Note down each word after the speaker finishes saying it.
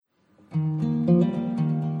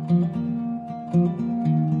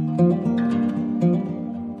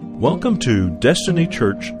Welcome to Destiny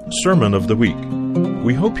Church Sermon of the Week.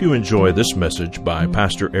 We hope you enjoy this message by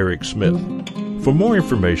Pastor Eric Smith. For more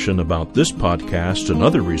information about this podcast and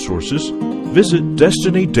other resources, visit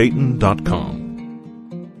destinydayton.com.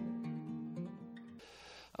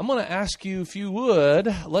 I'm going to ask you, if you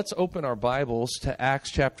would, let's open our Bibles to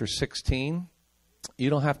Acts chapter 16. You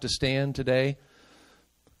don't have to stand today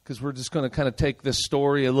because we're just going to kind of take this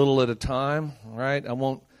story a little at a time, all right? I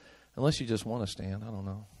won't, unless you just want to stand, I don't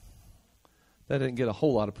know. That didn't get a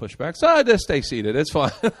whole lot of pushback, so I just stay seated. It's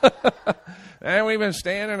fine. And we've been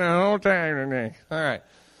standing the whole time today. All right.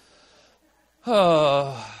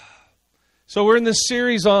 So we're in this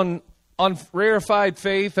series on rarefied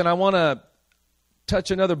faith, and I want to touch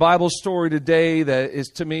another Bible story today that is,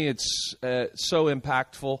 to me, it's so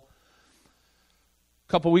impactful. A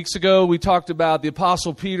couple weeks ago, we talked about the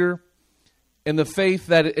Apostle Peter and the faith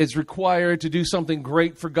that is required to do something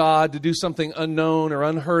great for God, to do something unknown or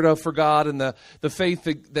unheard of for God, and the faith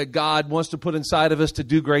that God wants to put inside of us to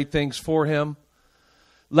do great things for Him.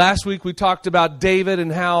 Last week we talked about David and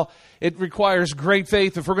how it requires great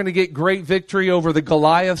faith. If we're going to get great victory over the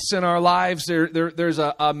Goliaths in our lives, there's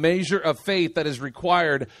a measure of faith that is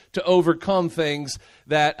required to overcome things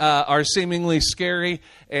that are seemingly scary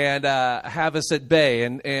and have us at bay.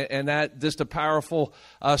 And that just a powerful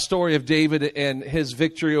story of David and his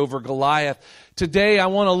victory over Goliath. Today I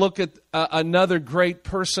want to look at another great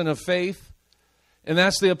person of faith, and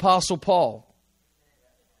that's the Apostle Paul.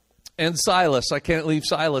 And Silas. I can't leave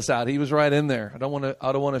Silas out. He was right in there. I don't want to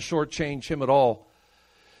shortchange him at all.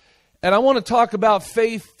 And I want to talk about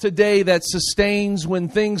faith today that sustains when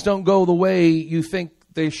things don't go the way you think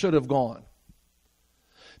they should have gone.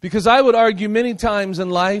 Because I would argue many times in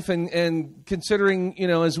life, and considering,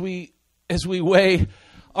 as we weigh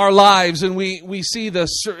our lives and we see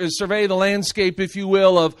survey the landscape, if you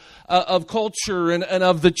will, of culture and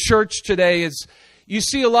of the church today, you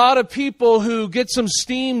see a lot of people who get some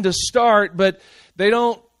steam to start, but they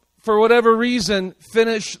don't, for whatever reason,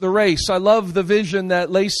 finish the race. I love the vision that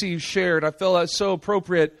Lacey shared. I feel that's so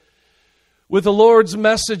appropriate with the Lord's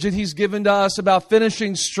message that He's given to us about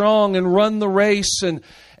finishing strong and run the race. And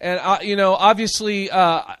obviously,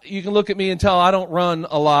 you can look at me and tell I don't run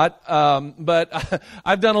a lot, but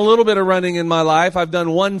I've done a little bit of running in my life. I've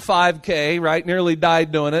done 1 5K, right? Nearly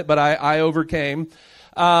died doing it, but I overcame.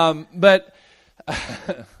 But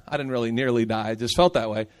I didn't really nearly die. I just felt that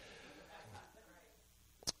way.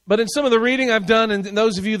 But in some of the reading I've done, and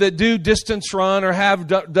those of you that do distance run or have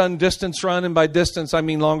done distance run, and by distance I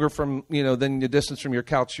mean longer from, than the distance from your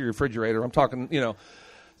couch to your refrigerator. I'm talking,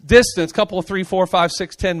 distance, couple of 3, 4, 5,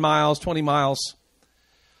 6, 10 miles, 20 miles.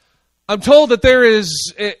 I'm told that there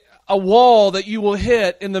is a wall that you will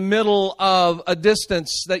hit in the middle of a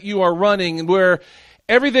distance that you are running, where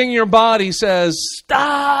everything in your body says,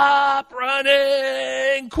 stop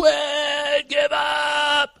running, quit, give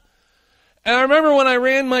up. And I remember when I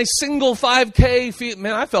ran my single 5K,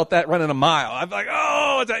 man, I felt that running a mile. I'm like,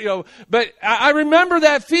 but I remember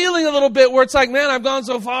that feeling a little bit where it's like, man, I've gone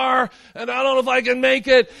so far and I don't know if I can make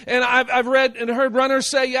it. And I've read and heard runners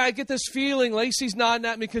say, yeah, I get this feeling. Lacey's nodding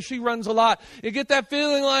at me because she runs a lot. You get that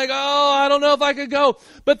feeling like, I don't know if I could go.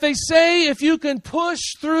 But they say if you can push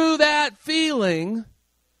through that feeling,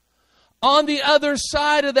 on the other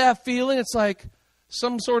side of that feeling, it's like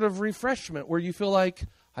some sort of refreshment where you feel like,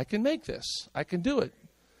 I can make this. I can do it.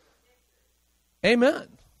 Amen.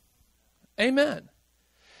 Amen.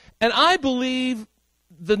 And I believe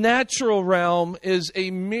the natural realm is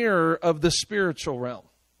a mirror of the spiritual realm.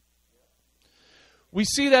 We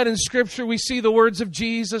see that in Scripture. We see the words of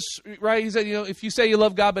Jesus, right? He said, if you say you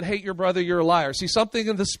love God but hate your brother, you're a liar. See, something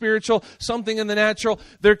in the spiritual, something in the natural,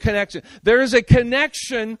 they're connected. There is a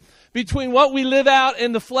connection between what we live out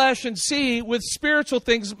in the flesh and see with spiritual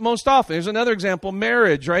things most often. Here's another example,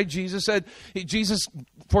 marriage, right? Jesus said,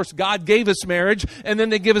 of course, God gave us marriage, and then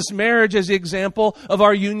they give us marriage as the example of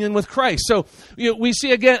our union with Christ. So we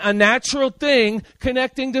see, again, a natural thing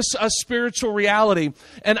connecting to a spiritual reality.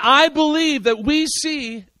 And I believe that we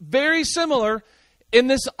see very similar in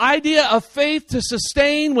this idea of faith to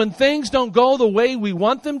sustain when things don't go the way we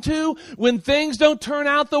want them to, when things don't turn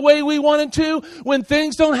out the way we wanted to, when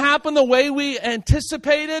things don't happen the way we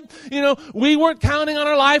anticipated. We weren't counting on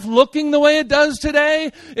our life looking the way it does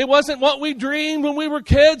today. It wasn't what we dreamed when we were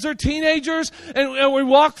kids or teenagers, and we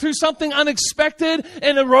walk through something unexpected,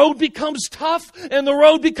 and the road becomes tough, and the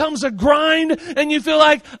road becomes a grind, and you feel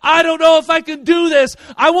like, I don't know if I can do this.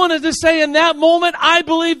 I wanted to say in that moment, I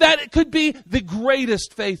believe that it could be the greatest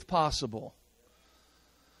faith possible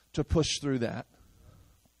to push through that.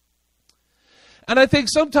 And I think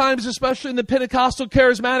sometimes, especially in the Pentecostal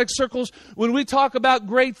charismatic circles, when we talk about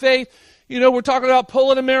great faith, we're talking about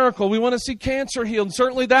pulling a miracle. We want to see cancer healed. And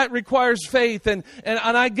certainly that requires faith. And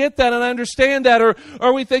I get that and I understand that.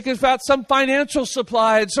 Or we think about some financial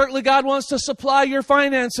supply. And certainly God wants to supply your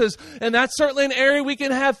finances. And that's certainly an area we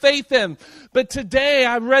can have faith in. But today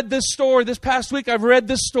I read this story. This past week I've read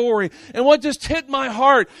this story. And what just hit my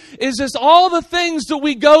heart is just all the things that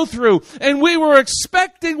we go through. And we were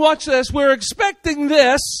expecting, watch this, we're expecting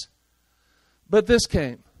this. But this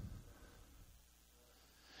came.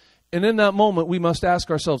 And in that moment, we must ask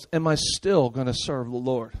ourselves, am I still going to serve the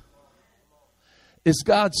Lord? Is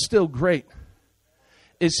God still great?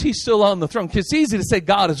 Is He still on the throne? Because it's easy to say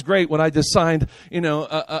God is great when I just signed,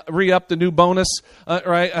 re-up the new bonus,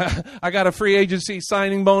 right? I got a free agency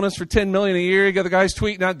signing bonus for $10 million a year. You got the guys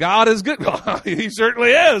tweeting out, God is good. He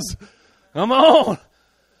certainly is. Come on.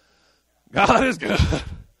 God is good.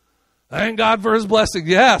 Thank God for His blessing.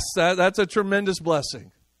 Yes, that's a tremendous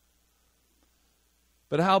blessing.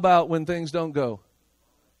 But how about when things don't go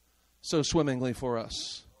so swimmingly for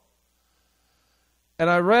us? And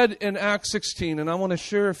I read in Acts 16, and I want to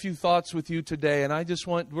share a few thoughts with you today. And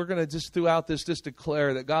we're going to just throughout this just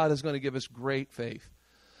declare that God is going to give us great faith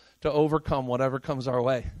to overcome whatever comes our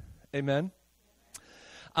way. Amen?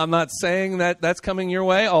 I'm not saying that that's coming your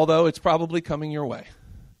way, although it's probably coming your way.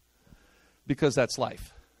 Because that's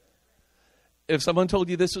life. If someone told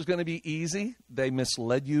you this was going to be easy, they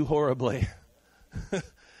misled you horribly.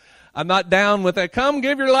 I'm not down with that. Come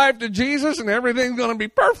give your life to Jesus and everything's going to be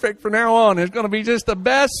perfect from now on. It's going to be just the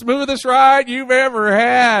best, smoothest ride you've ever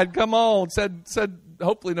had. Come on, said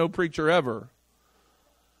hopefully no preacher ever.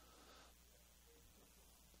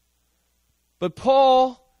 But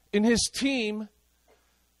Paul and his team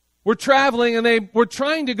were traveling and they were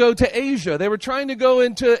trying to go to Asia. They were trying to go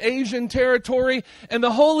into Asian territory, and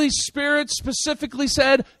the Holy Spirit specifically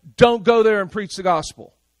said, don't go there and preach the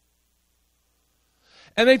gospel.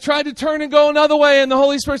 And they tried to turn and go another way, and the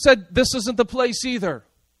Holy Spirit said, this isn't the place either.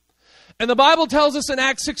 And the Bible tells us in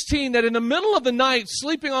Acts 16 that in the middle of the night,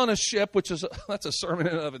 sleeping on a ship, that's a sermon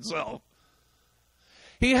in and of itself,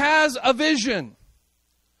 he has a vision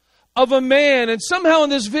of a man. And somehow in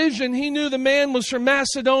this vision, he knew the man was from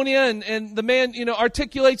Macedonia, and the man,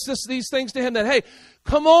 articulates these things to him that, hey,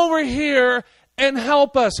 come over here and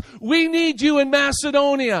help us. We need you in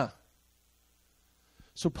Macedonia.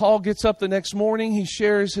 So Paul gets up the next morning. He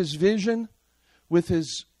shares his vision with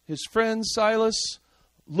his friend Silas.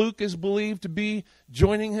 Luke is believed to be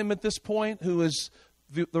joining him at this point, who is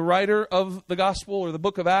the writer of the gospel or the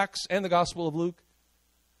book of Acts and the gospel of Luke.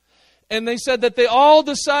 And they said that they all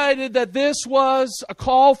decided that this was a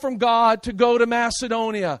call from God to go to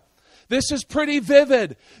Macedonia. This is pretty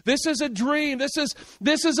vivid. This is a dream. This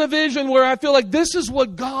is a vision where I feel like this is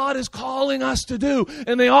what God is calling us to do.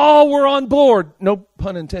 And they all were on board. No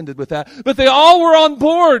pun intended with that. But they all were on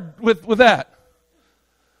board with that.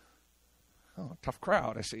 Oh, tough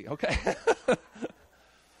crowd, I see. Okay.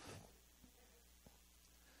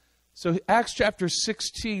 So Acts chapter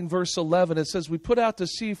 16, verse 11, it says, we put out to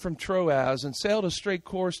sea from Troas and sailed a straight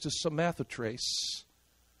course to Samothrace.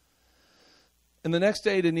 And the next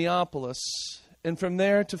day to Neapolis, and from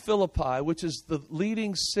there to Philippi, which is the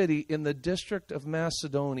leading city in the district of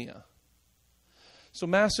Macedonia. So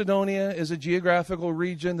Macedonia is a geographical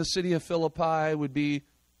region. The city of Philippi would be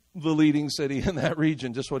the leading city in that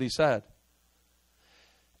region, just what he said.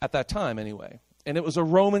 At that time, anyway. And it was a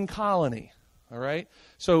Roman colony. All right.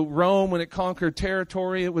 So Rome, when it conquered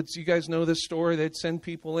territory, you guys know this story. They'd send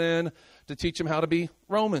people in to teach them how to be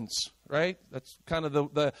Romans. Right. That's kind of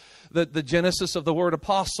the genesis of the word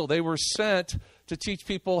apostle. They were sent to teach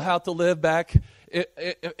people how to live back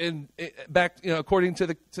according to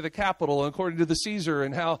the capital and according to the Caesar,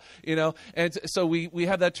 and how And so we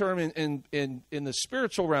have that term in the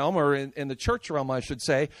spiritual realm, or in the church realm, I should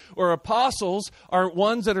say, where apostles are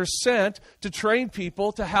ones that are sent to train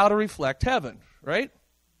people to how to reflect heaven. Right.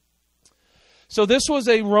 So this was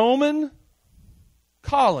a Roman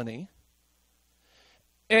colony.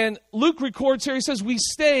 And Luke records here, he says, we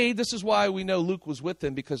stayed. This is why we know Luke was with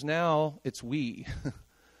them, because now it's we.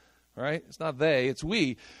 Right? It's not they, it's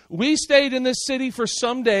we. We stayed in this city for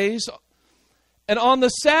some days. And on the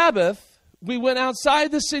Sabbath, we went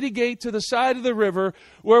outside the city gate to the side of the river,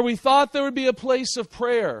 where we thought there would be a place of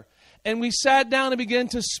prayer. And we sat down and began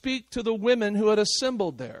to speak to the women who had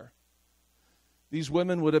assembled there. These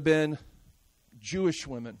women would have been Jewish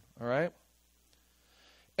women, all right?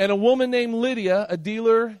 And a woman named Lydia, a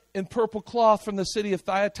dealer in purple cloth from the city of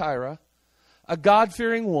Thyatira, a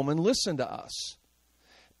God-fearing woman, listened to us.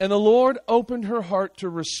 And the Lord opened her heart to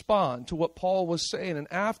respond to what Paul was saying.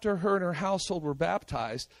 And after her and her household were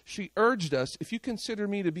baptized, she urged us, if you consider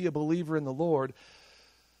me to be a believer in the Lord,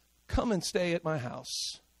 come and stay at my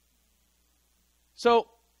house. So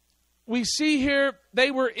we see here they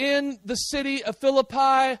were in the city of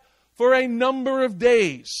Philippi for a number of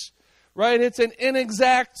days. Right? It's an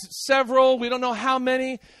inexact several. We don't know how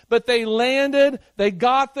many. But they landed. They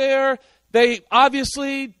got there. They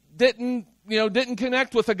obviously didn't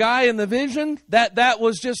connect with a guy in the vision. That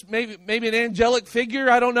was just maybe an angelic figure,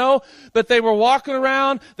 I don't know. But they were walking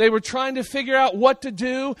around. They were trying to figure out what to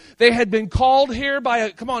do. They had been called here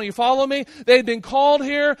come on, you follow me? They had been called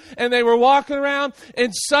here, and they were walking around,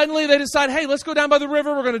 and suddenly they decided, hey, let's go down by the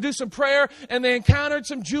river. We're going to do some prayer. And they encountered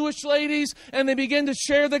some Jewish ladies, and they began to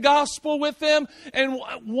share the gospel with them. And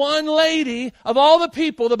one lady, of all the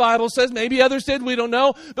people, the Bible says, maybe others did, we don't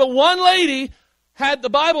know, but one lady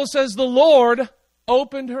the Bible says the Lord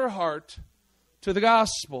opened her heart to the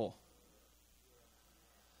gospel.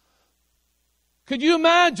 Could you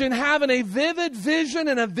imagine having a vivid vision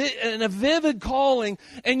and a vivid calling,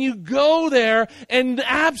 and you go there and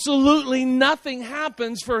absolutely nothing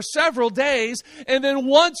happens for several days, and then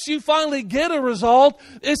once you finally get a result,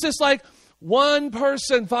 it's just like one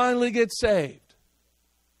person finally gets saved?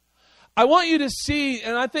 I want you to see,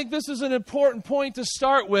 and I think this is an important point to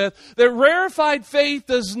start with, that rarefied faith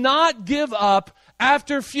does not give up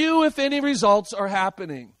after few, if any, results are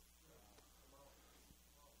happening.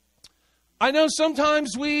 I know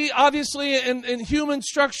sometimes we, obviously, in human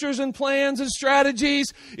structures and plans and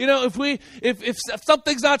strategies, if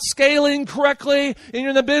something's not scaling correctly and you're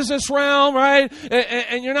in the business realm, right,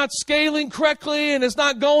 and you're not scaling correctly and it's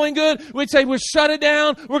not going good, we'd say, we'll shut it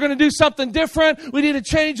down. We're going to do something different. We need a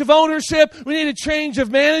change of ownership. We need a change of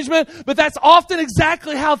management. But that's often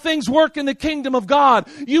exactly how things work in the kingdom of God.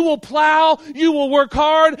 You will plow, you will work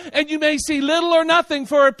hard, and you may see little or nothing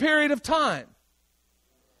for a period of time.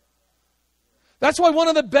 That's why one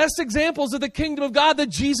of the best examples of the kingdom of God that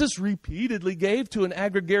Jesus repeatedly gave to an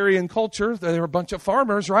agrarian culture, they were a bunch of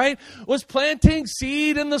farmers, right, was planting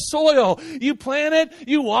seed in the soil. You plant it,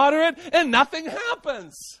 you water it, and nothing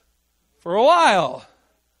happens for a while.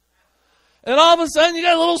 And all of a sudden, you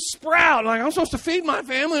got a little sprout. Like, I'm supposed to feed my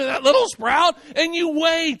family with that little sprout. And you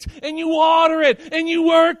wait, and you water it, and you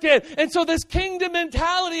work it. And so this kingdom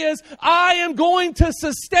mentality is, I am going to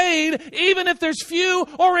sustain even if there's few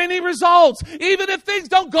or any results. Even if things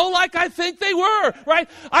don't go like I think they were, right?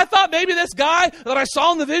 I thought maybe this guy that I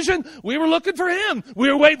saw in the vision, we were looking for him. We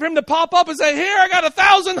were waiting for him to pop up and say, here, I got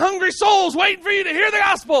 1,000 hungry souls waiting for you to hear the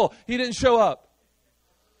gospel. He didn't show up.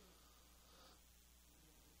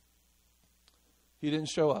 He didn't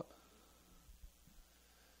show up.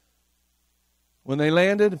 When they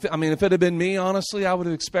landed, if it had been me, honestly, I would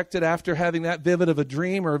have expected after having that vivid of a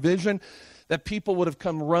dream or a vision that people would have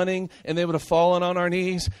come running and they would have fallen on our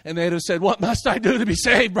knees and they'd have said, what must I do to be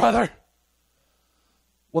saved, brother?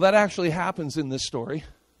 Well, that actually happens in this story,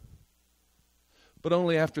 but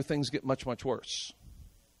only after things get much, much worse.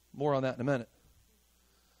 More on that in a minute.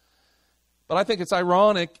 But I think it's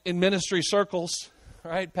ironic in ministry circles,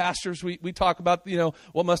 right? Pastors, we talk about,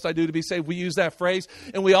 what must I do to be saved? We use that phrase.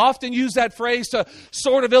 And we often use that phrase to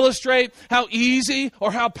sort of illustrate how easy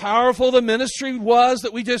or how powerful the ministry was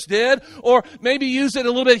that we just did. Or maybe use it a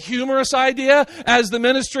little bit humorous idea as the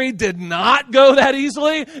ministry did not go that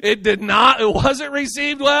easily. It wasn't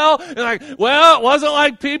received well. And it wasn't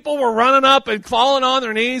like people were running up and falling on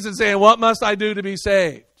their knees and saying, what must I do to be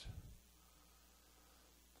saved?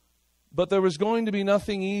 But there was going to be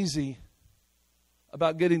nothing easy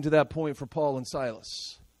about getting to that point for Paul and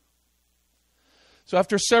Silas. So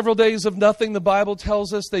after several days of nothing, the Bible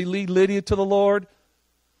tells us they lead Lydia to the Lord.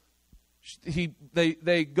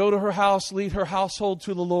 They go to her house, lead her household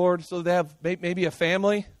to the Lord, so they have maybe a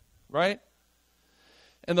family, right?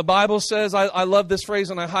 And the Bible says, I love this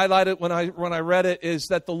phrase and I highlight it when I read it, is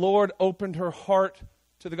that the Lord opened her heart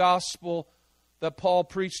to the gospel that Paul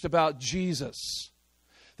preached about Jesus.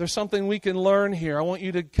 There's something we can learn here. I want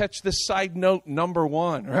you to catch this side note number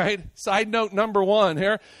 1, right? Side note number 1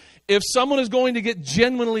 here. If someone is going to get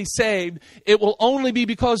genuinely saved, it will only be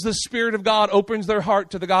because the Spirit of God opens their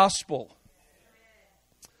heart to the gospel.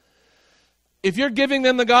 If you're giving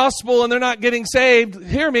them the gospel and they're not getting saved,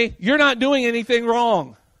 hear me, you're not doing anything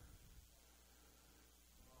wrong.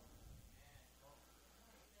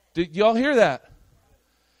 Did y'all hear that?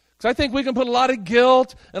 Because I think we can put a lot of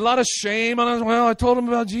guilt and a lot of shame on us. Well, I told them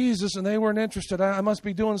about Jesus and they weren't interested. I must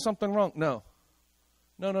be doing something wrong. No.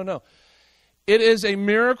 It is a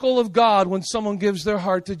miracle of God when someone gives their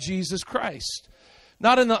heart to Jesus Christ.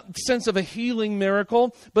 Not in the sense of a healing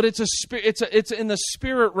miracle, but it's in the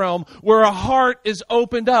spirit realm where a heart is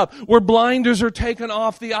opened up, where blinders are taken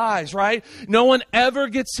off the eyes, right? No one ever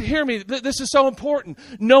gets, hear me, this is so important.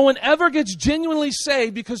 No one ever gets genuinely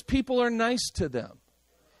saved because people are nice to them.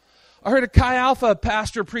 I heard a Chi Alpha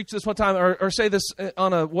pastor preach this one time, or say this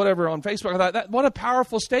on on Facebook. I thought, what a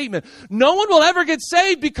powerful statement. No one will ever get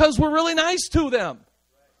saved because we're really nice to them.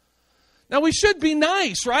 Now, we should be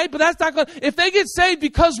nice, right? But that's not going to... If they get saved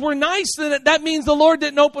because we're nice, then that means the Lord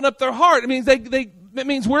didn't open up their heart. It means it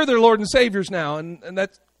means we're their Lord and Saviors now. And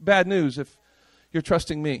that's bad news if you're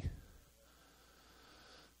trusting me.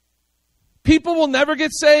 People will never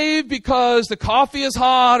get saved because the coffee is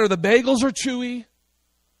hot or the bagels are chewy.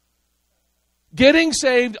 Getting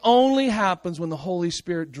saved only happens when the Holy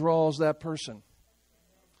Spirit draws that person.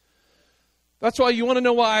 That's why you want to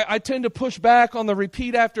know why I tend to push back on the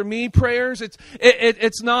repeat after me prayers.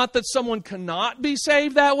 It's not that someone cannot be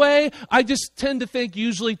saved that way. I just tend to think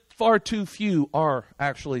usually far too few are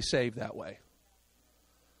actually saved that way.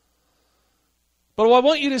 But what I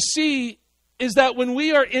want you to see is that when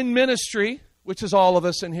we are in ministry, which is all of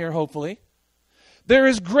us in here hopefully, there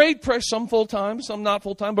is great pressure, some full-time, some not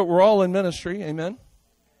full-time, but we're all in ministry, amen?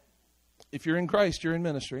 If you're in Christ, you're in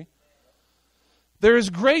ministry. There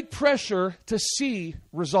is great pressure to see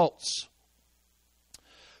results.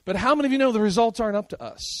 But how many of you know the results aren't up to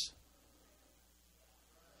us?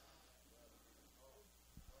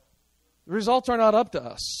 The results are not up to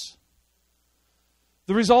us.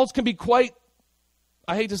 The results can be quite,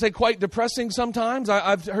 I hate to say quite depressing sometimes.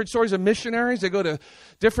 I've heard stories of missionaries. They go to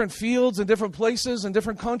different fields and different places and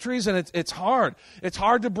different countries, and it's hard. It's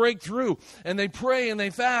hard to break through. And they pray and they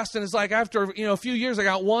fast, and it's like after a few years, I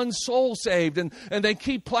got one soul saved, and they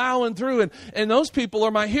keep plowing through. And those people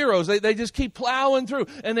are my heroes. They just keep plowing through,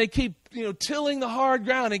 and they keep tilling the hard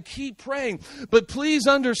ground and keep praying. But please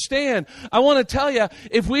understand, I want to tell you,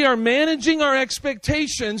 if we are managing our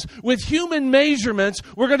expectations with human measurements,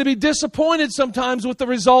 we're going to be disappointed sometimes with the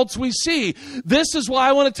results we see. This is why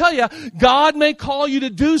I want to tell you, God may call you to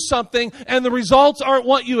do something and the results aren't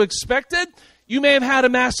what you expected. You may have had a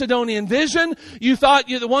Macedonian vision. You thought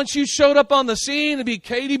once you showed up on the scene, it'd be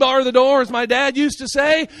Katie bar the door, as my dad used to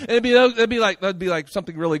say. And that'd be like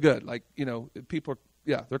something really good. Like, people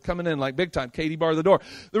are, they're coming in like big time. Katie bar the door.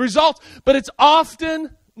 The results, but it's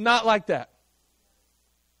often not like that.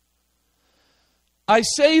 I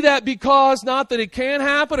say that because not that it can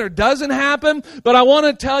happen or doesn't happen, but I want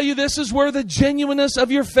to tell you this is where the genuineness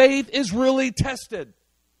of your faith is really tested.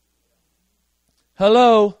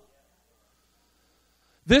 Hello?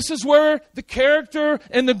 This is where the character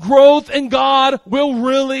and the growth in God will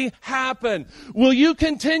really happen. Will you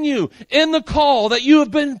continue in the call that you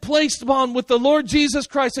have been placed upon with the Lord Jesus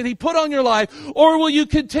Christ that He put on your life? Or will you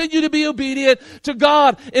continue to be obedient to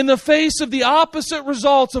God in the face of the opposite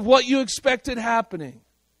results of what you expected happening?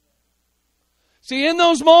 See, in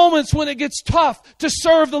those moments when it gets tough to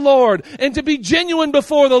serve the Lord and to be genuine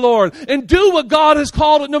before the Lord and do what God has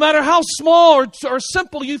called it, no matter how small or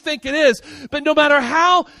simple you think it is, but no matter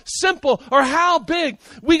how simple or how big,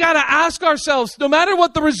 we got to ask ourselves, no matter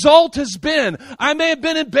what the result has been, I may have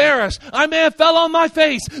been embarrassed, I may have fell on my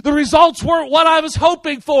face, the results weren't what I was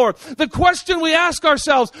hoping for. The question we ask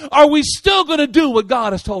ourselves, are we still going to do what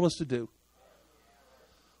God has told us to do?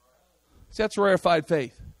 See, that's rarefied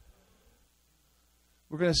faith.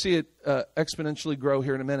 We're going to see it exponentially grow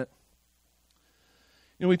here in a minute.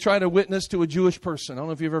 We try to witness to a Jewish person. I don't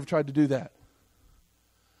know if you've ever tried to do that.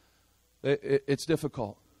 It's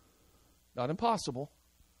difficult. Not impossible.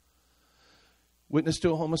 Witness to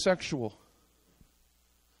a homosexual,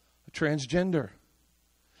 a transgender.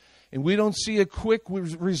 And we don't see a quick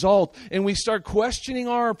result. And we start questioning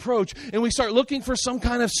our approach. And we start looking for some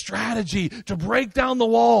kind of strategy to break down the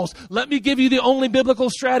walls. Let me give you the only biblical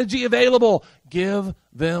strategy available. Give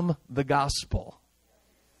them the gospel.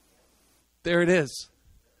 There it is.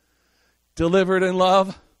 Deliver it in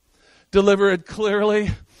love. Deliver it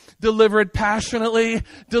clearly. Deliver it passionately,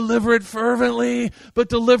 deliver it fervently, but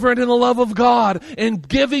deliver it in the love of God. And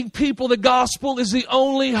giving people the gospel is the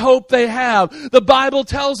only hope they have. The Bible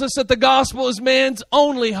tells us that the gospel is man's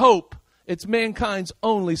only hope. It's mankind's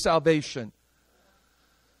only salvation.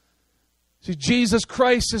 See, Jesus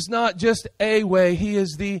Christ is not just a way. He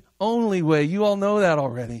is the only way. You all know that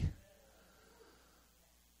already.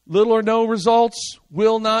 Little or no results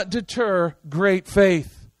will not deter great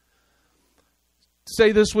faith.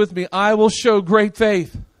 Say this with me. I will show great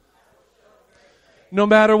faith no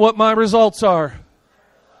matter what my results are.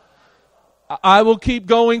 I will keep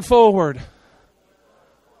going forward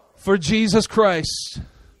for Jesus Christ.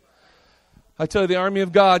 I tell you, the army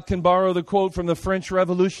of God can borrow the quote from the French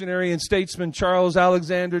revolutionary and statesman Charles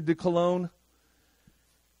Alexander de Calonne.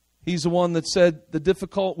 He's the one that said, the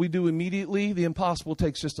difficult we do immediately, the impossible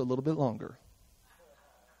takes just a little bit longer.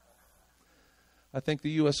 I think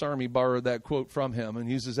the U.S. Army borrowed that quote from him and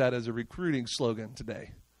uses that as a recruiting slogan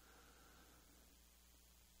today.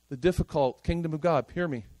 The difficult, kingdom of God, hear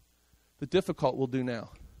me, the difficult we'll do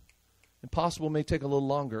now. Impossible may take a little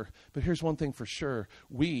longer, but here's one thing for sure.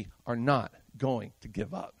 We are not going to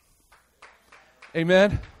give up.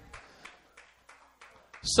 Amen?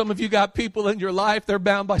 Some of you got people in your life, they're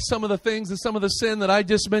bound by some of the things and some of the sin that I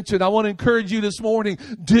just mentioned. I want to encourage you this morning,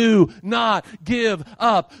 do not give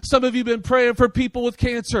up. Some of you have been praying for people with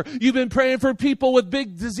cancer. You've been praying for people with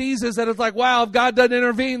big diseases that it's like, wow, if God doesn't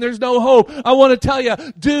intervene, there's no hope. I want to tell you,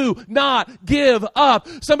 do not give up.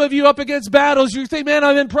 Some of you up against battles, you think, man,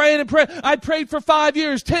 I've been praying and praying. I prayed for 5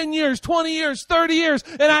 years, 10 years, 20 years, 30 years,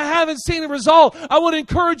 and I haven't seen a result. I want to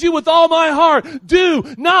encourage you with all my heart, do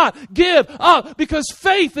not give up, because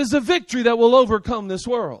faith is a victory that will overcome this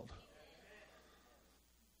world.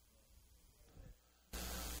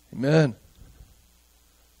 Amen.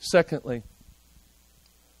 Secondly,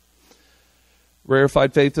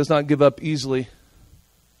 rarefied faith does not give up easily,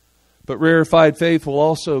 but rarefied faith will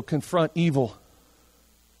also confront evil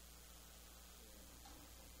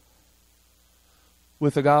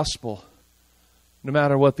with the gospel, no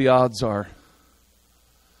matter what the odds are.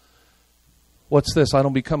 What's this? I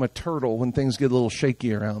don't become a turtle when things get a little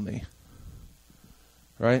shaky around me.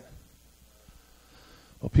 Right?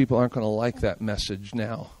 Well, people aren't going to like that message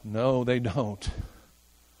now. No, they don't.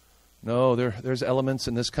 No, there's elements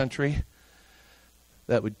in this country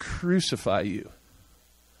that would crucify you.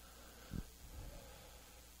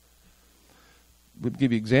 Would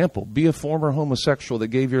give you an example. Be a former homosexual that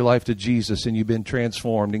gave your life to Jesus and you've been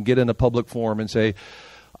transformed, and get in a public forum and say,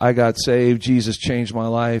 I got saved, Jesus changed my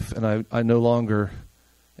life, and I no longer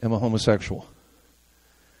am a homosexual.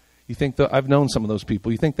 You think I've known some of those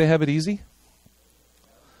people. You think they have it easy?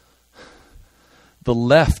 The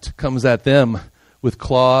left comes at them with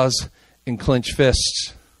claws and clenched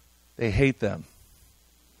fists. They hate them.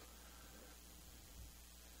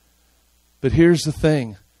 But here's the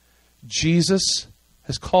thing. Jesus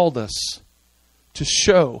has called us to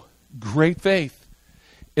show great faith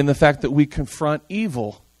in the fact that we confront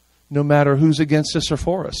evil no matter who's against us or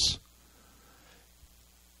for us.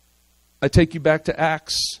 I take you back to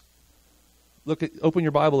Acts. Open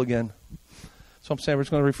your Bible again. So I'm saying we're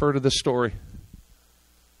just going to refer to this story.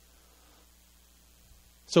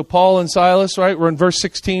 So Paul and Silas, right? We're in verse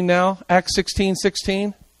 16 now. Acts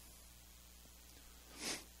 16:16.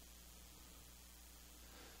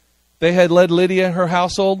 They had led Lydia and her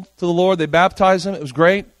household to the Lord. They baptized them. It was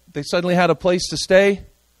great. They suddenly had a place to stay.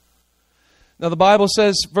 Now the Bible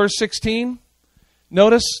says, verse 16,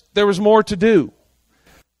 notice there was more to do.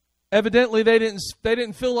 Evidently they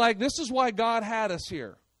didn't feel like this is why God had us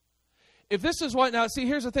here. If this is why, now see,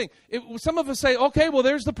 here's the thing. Some of us say, okay, well,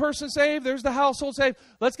 there's the person saved, there's the household saved.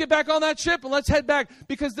 Let's get back on that ship and let's head back.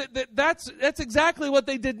 Because that's exactly what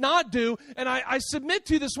they did not do. And I submit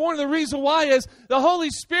to you this morning, the reason why is the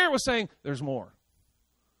Holy Spirit was saying, there's more.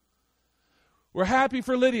 We're happy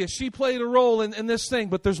for Lydia. She played a role in this thing,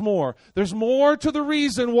 but there's more. There's more to the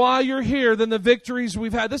reason why you're here than the victories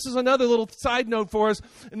we've had. This is another little side note for us.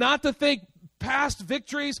 Not to think past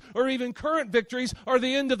victories or even current victories are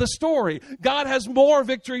the end of the story. God has more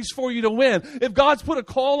victories for you to win. If God's put a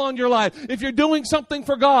call on your life, if you're doing something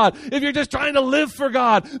for God, if you're just trying to live for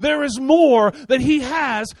God, there is more that He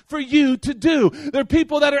has for you to do. There are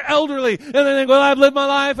people that are elderly and they think, well, I've lived my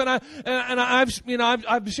life and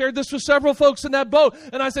I've shared this with several folks in that boat.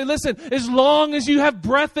 And I say, listen, as long as you have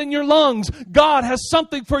breath in your lungs, God has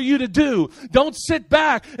something for you to do. Don't sit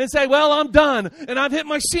back and say, well, I'm done and I've hit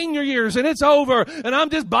my senior years and it's over and I'm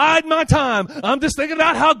just biding my time. I'm just thinking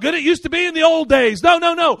about how good it used to be in the old days.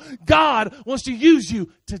 No. God wants to use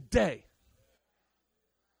you today.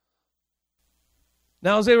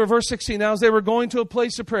 Now as they were, verse 16, now as they were going to a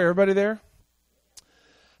place of prayer, everybody there?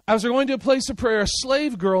 As they're going to a place of prayer, a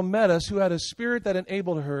slave girl met us who had a spirit that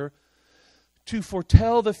enabled her to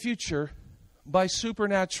foretell the future by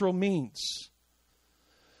supernatural means.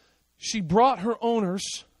 She brought her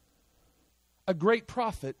owners a great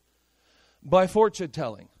profit by fortune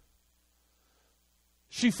telling.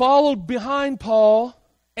 She followed behind Paul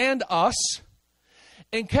and us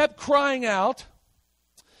and kept crying out,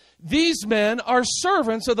 these men are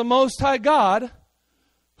servants of the Most High God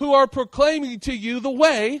who are proclaiming to you the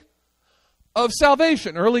way of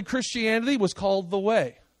salvation. Early Christianity was called the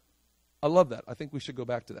way. I love that. I think we should go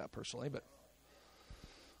back to that personally, but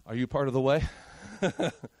are you part of the way?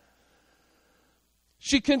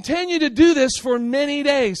 She continued to do this for many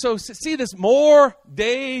days. So see this, more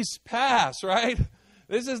days pass, right?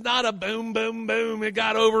 This is not a boom, boom, boom. It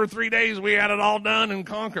got over 3 days. We had it all done and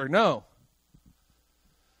conquered. No.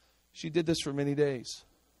 She did this for many days.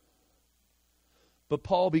 But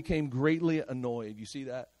Paul became greatly annoyed. You see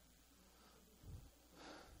that?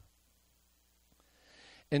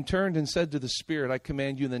 And turned and said to the Spirit, I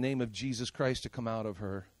command you in the name of Jesus Christ to come out of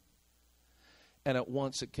her. And at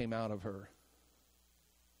once it came out of her.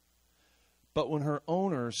 But when her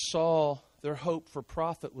owners saw their hope for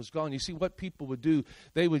profit was gone, you see what people would do?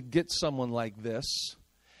 They would get someone like this,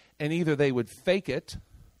 and either they would fake it,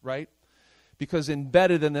 right? Because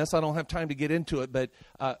embedded in this, I don't have time to get into it, but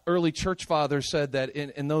early church fathers said that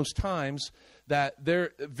in those times that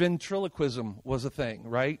their ventriloquism was a thing,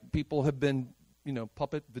 right? People have been,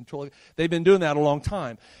 puppet, ventriloquism. They've been doing that a long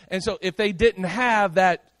time. And so if they didn't have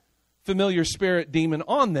that familiar spirit demon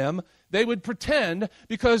on them, they would pretend,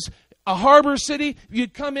 because a harbor city,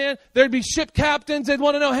 you'd come in, there'd be ship captains, they'd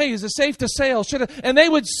want to know, hey, is it safe to sail? And they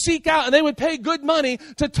would seek out, and they would pay good money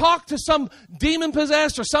to talk to some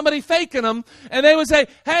demon-possessed or somebody faking them, and they would say,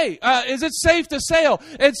 hey, is it safe to sail?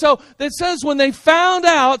 And so it says when they found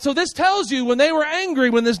out, so this tells you when they were angry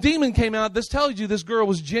when this demon came out, this tells you this girl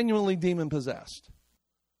was genuinely demon-possessed.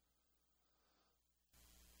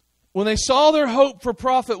 When they saw their hope for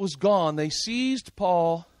profit was gone, they seized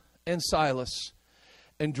Paul and Silas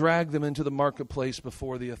and dragged them into the marketplace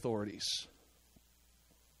before the authorities.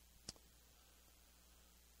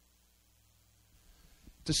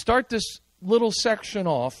 To start this little section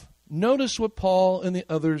off, notice what Paul and the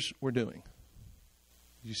others were doing.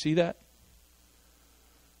 Did you see that?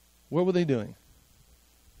 What were they doing?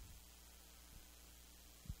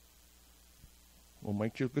 Well,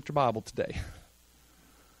 make sure you look at your Bible today.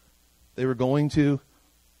 They were going to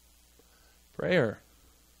prayer.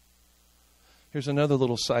 Here's another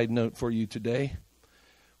little side note for you today.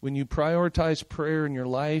 When you prioritize prayer in your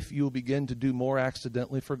life, you will begin to do more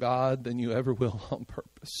accidentally for God than you ever will on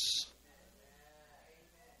purpose.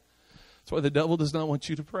 That's why the devil does not want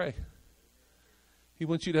you to pray. He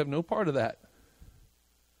wants you to have no part of that.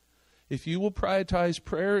 If you will prioritize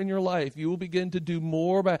prayer in your life, you will begin to do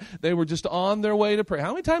more. They were just on their way to pray. How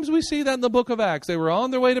many times do we see that in the book of Acts? They were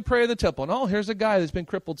on their way to pray at the temple. And here's a guy that's been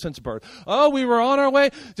crippled since birth. We were on our way.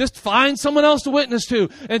 Just find someone else to witness to.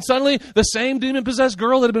 And suddenly the same demon-possessed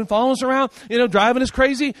girl that had been following us around, driving us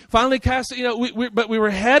crazy, finally cast, but we were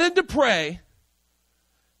headed to pray.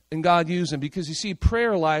 And God used him, because you see,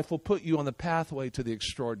 prayer life will put you on the pathway to the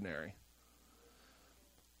extraordinary.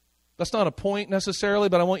 That's not a point necessarily,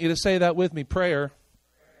 but I want you to say that with me. Prayer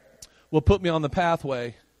will put me on the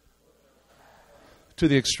pathway to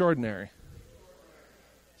the extraordinary.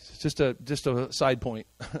 It's just a side point,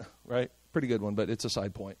 right? Pretty good one, but it's a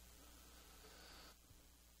side point.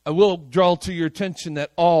 I will draw to your attention that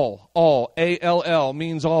all, A-L-L,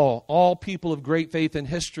 means all people of great faith in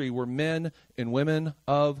history were men and women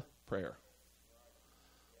of prayer.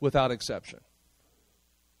 Without exception.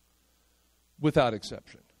 Without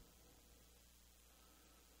exception.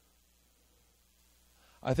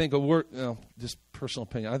 I think just personal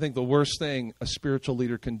opinion, I think the worst thing a spiritual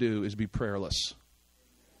leader can do is be prayerless.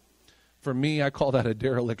 For me, I call that a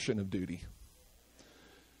dereliction of duty.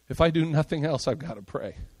 If I do nothing else, I've got to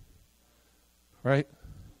pray. Right?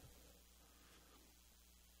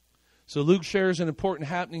 So Luke shares an important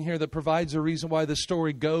happening here that provides a reason why the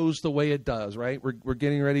story goes the way it does, right? We're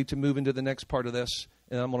getting ready to move into the next part of this,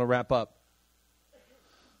 and I'm going to wrap up.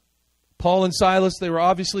 Paul and Silas, they were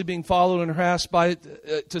obviously being followed and harassed by,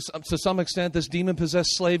 to some extent, this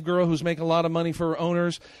demon-possessed slave girl who's making a lot of money for her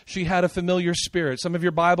owners. She had a familiar spirit. Some of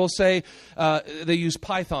your Bibles say they use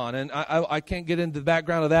Python, and I can't get into the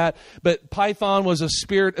background of that, but Python was a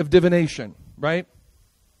spirit of divination, right?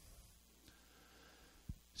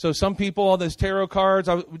 So some people, all these tarot cards,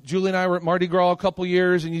 Julie and I were at Mardi Gras a couple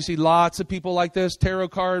years, and you see lots of people like this, tarot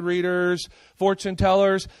card readers, fortune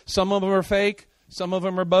tellers. Some of them are fake. Some of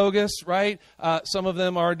them are bogus, right? Some of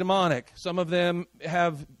them are demonic. Some of them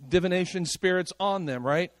have divination spirits on them,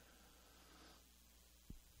 right?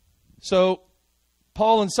 So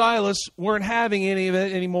Paul and Silas weren't having any of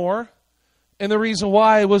it anymore. And the reason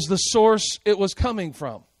why was the source it was coming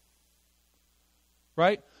from.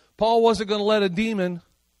 Right? Paul wasn't going to let a demon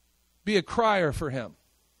be a crier for him.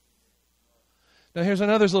 Now here's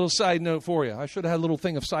another little side note for you. I should have had a little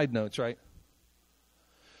thing of side notes, right?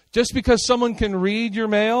 Just because someone can read your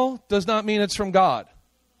mail does not mean it's from God.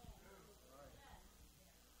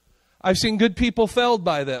 I've seen good people felled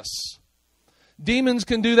by this. Demons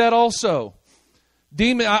can do that also.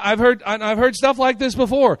 I've heard stuff like this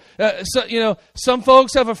before. Some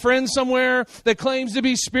folks have a friend somewhere that claims to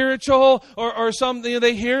be spiritual, or some,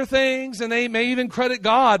 they hear things and they may even credit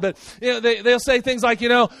God, but they'll say things like,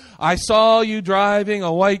 I saw you driving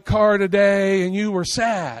a white car today and you were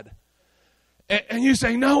sad. And you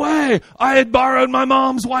say, no way, I had borrowed my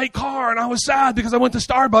mom's white car and I was sad because I went to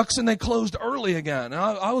Starbucks and they closed early again. And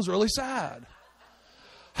I was really sad.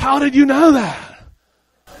 How did you know that?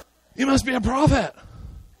 You must be a prophet.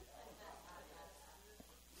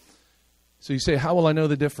 So you say, how will I know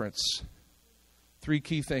the difference? 3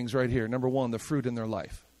 key things right here. Number 1, the fruit in their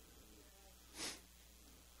life.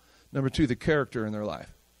 Number 2, the character in their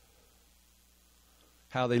life.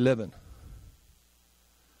 How they living.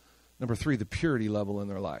 Number 3, the purity level in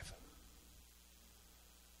their life.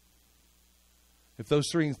 If those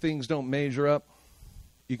 3 things don't measure up,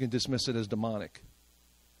 you can dismiss it as demonic.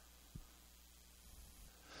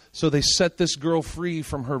 So they set this girl free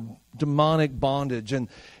from her demonic bondage. And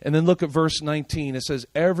then look at verse 19. It says,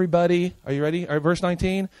 everybody, are you ready? Verse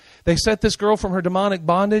 19. They set this girl from her demonic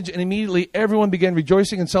bondage, and immediately everyone began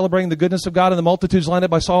rejoicing and celebrating the goodness of God, and the multitudes lined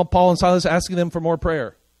up by Saul, Paul, and Silas, asking them for more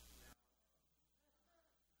prayer.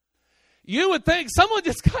 You would think someone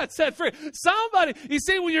just got set free. Somebody, you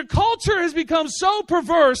see, when your culture has become so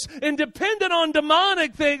perverse and dependent on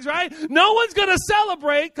demonic things, right? No one's going to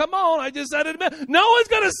celebrate. Come on, I just said it a minute. No one's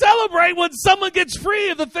going to celebrate when someone gets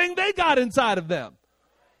free of the thing they got inside of them.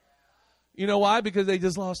 You know why? Because they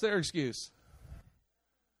just lost their excuse.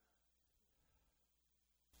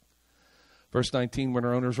 Verse 19, when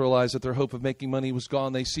our owners realized that their hope of making money was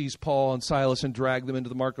gone, they seized Paul and Silas and dragged them into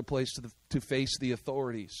the marketplace to face the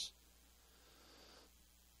authorities.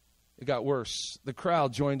 It got worse. The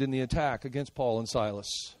crowd joined in the attack against Paul and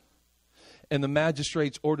Silas. And the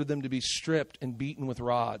magistrates ordered them to be stripped and beaten with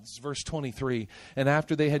rods. Verse 23, and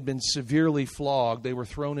after they had been severely flogged, they were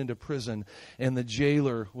thrown into prison, and the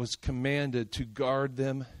jailer was commanded to guard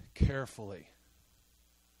them carefully.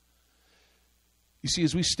 You see,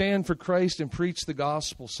 as we stand for Christ and preach the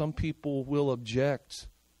gospel, some people will object,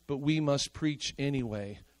 but we must preach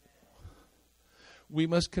anyway. We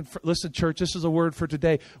must confront. Listen, church, this is a word for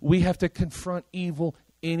today. We have to confront evil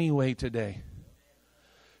anyway today.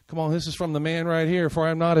 Come on, this is from the man right here. For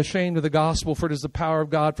I am not ashamed of the gospel, for it is the power of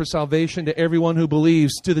God for salvation to everyone who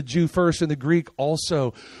believes, to the Jew first and the Greek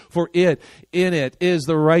also. For in it is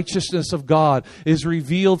the righteousness of God, is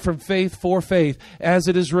revealed from faith for faith. As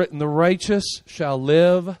it is written, the righteous shall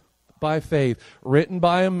live by faith. Written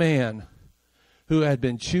by a man who had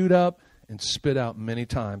been chewed up and spit out many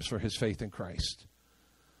times for his faith in Christ.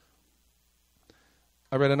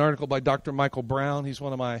 I read an article by Dr. Michael Brown. He's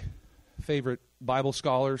one of my favorite Bible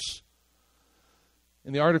scholars.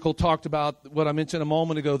 And the article talked about what I mentioned a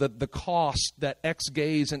moment ago, that the cost that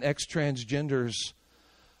ex-gays and ex-transgenders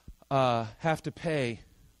have to pay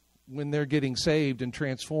when they're getting saved and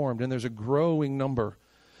transformed. And there's a growing number.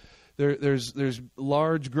 There's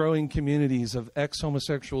large growing communities of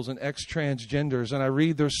ex-homosexuals and ex-transgenders. And I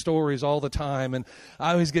read their stories all the time. And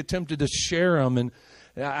I always get tempted to share them. And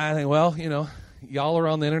I think, well, y'all are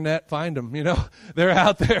on the internet, find them. They're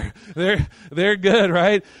out there. They're good,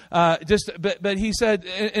 right? But he said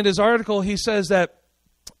in his article, he says that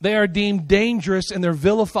they are deemed dangerous and they're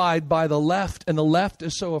vilified by the left, and the left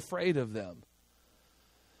is so afraid of them.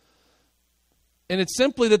 And it's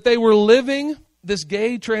simply that they were living this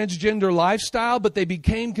gay transgender lifestyle, but they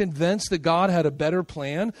became convinced that God had a better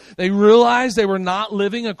plan. They realized they were not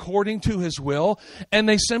living according to His will, and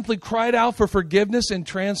they simply cried out for forgiveness and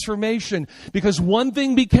transformation, because one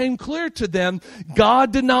thing became clear to them: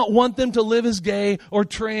 God did not want them to live as gay or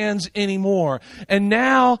trans anymore. And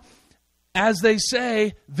now, as they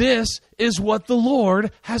say, this is what the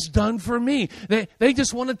Lord has done for me. They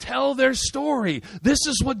just want to tell their story. This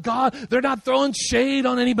is what God, they're not throwing shade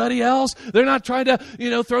on anybody else. They're not trying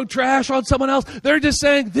to, throw trash on someone else. They're just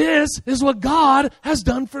saying, this is what God has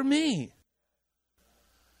done for me.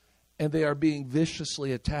 And they are being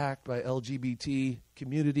viciously attacked by LGBT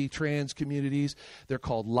community, trans communities. They're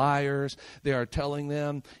called liars. They are telling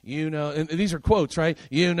them, and these are quotes, right?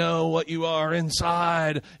 You know what you are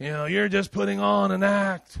inside. You're just putting on an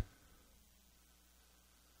act.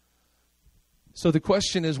 So the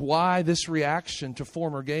question is, why this reaction to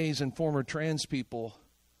former gays and former trans people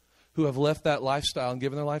who have left that lifestyle and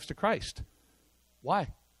given their lives to Christ? Why?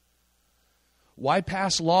 Why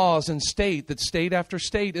pass laws in state after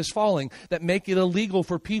state is falling that make it illegal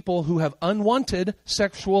for people who have unwanted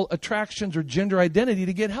sexual attractions or gender identity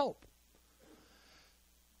to get help?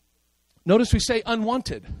 Notice we say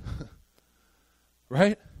unwanted,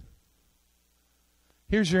 right?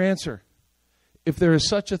 Here's your answer. If there is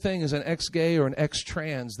such a thing as an ex-gay or an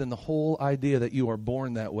ex-trans, then the whole idea that you are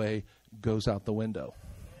born that way goes out the window.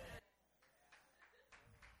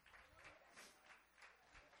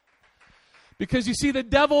 Because you see, the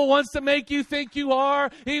devil wants to make you think you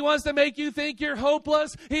are. He wants to make you think you're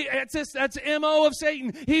hopeless. That's MO of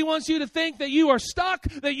Satan. He wants you to think that you are stuck,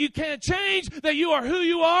 that you can't change, that you are who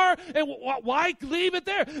you are. And why leave it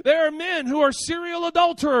there? There are men who are serial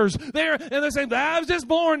adulterers. And they're saying, I was just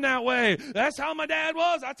born that way. That's how my dad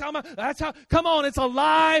was. Come on, it's a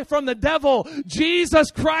lie from the devil.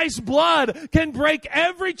 Jesus Christ's blood can break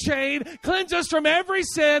every chain, cleanse us from every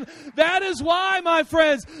sin. That is why, my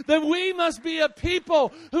friends, that we must be a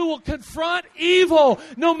people who will confront evil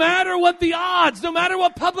no matter what the odds, no matter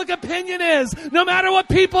what public opinion is, no matter what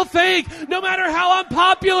people think, no matter how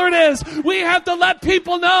unpopular it is. We have to let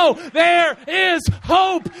people know there is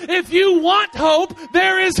hope. If you want hope,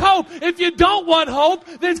 there is hope. If you don't want hope,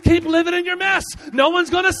 then keep living in your mess. No one's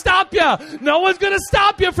going to stop you. No one's going to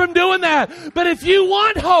stop you from doing that. But if you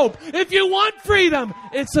want hope, if you want freedom,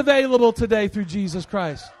 it's available today through Jesus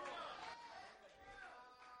Christ.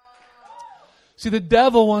 See, the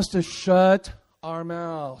devil wants to shut our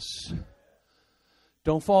mouths.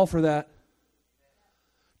 Don't fall for that.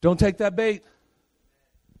 Don't take that bait.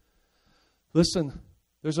 Listen,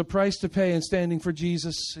 there's a price to pay in standing for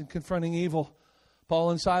Jesus and confronting evil. Paul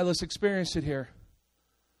and Silas experienced it here.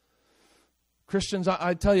 Christians,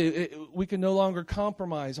 I tell you, we can no longer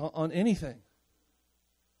compromise on anything.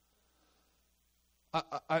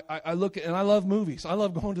 I look at, and I love movies. I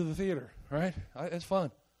love going to the theater, right? It's fun.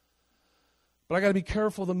 But I got to be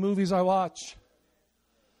careful of the movies I watch.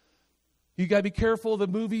 You got to be careful of the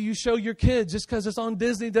movie you show your kids. Just because it's on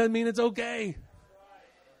Disney doesn't mean it's okay.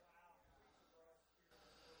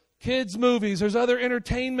 Kids' movies, there's other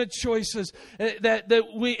entertainment choices that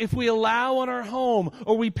if we allow in our home,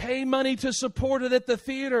 or we pay money to support it at the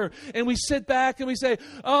theater, and we sit back and we say,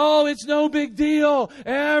 oh, it's no big deal.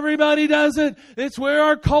 Everybody does it. It's where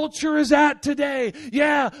our culture is at today.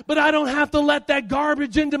 Yeah, but I don't have to let that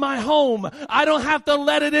garbage into my home. I don't have to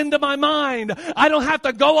let it into my mind. I don't have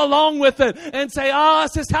to go along with it and say,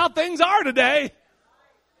 this is how things are today.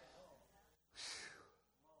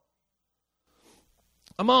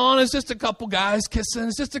 Come on, it's just a couple guys kissing.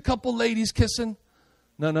 It's just a couple ladies kissing.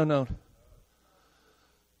 No.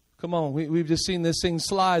 Come on, we've just seen this thing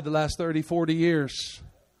slide the last 30, 40 years.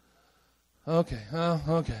 Okay.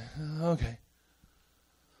 Well,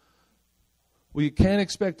 you can't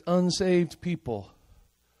expect unsaved people.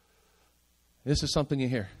 This is something you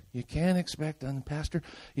hear. You can't expect, Pastor,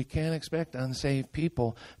 you can't expect unsaved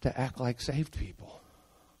people to act like saved people.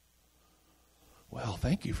 Well,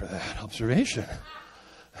 thank you for that observation.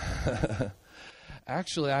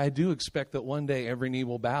 Actually, I do expect that one day every knee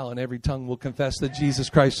will bow and every tongue will confess that Jesus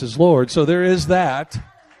Christ is Lord. So there is that.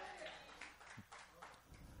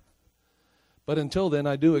 But until then,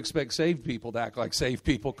 I do expect saved people to act like saved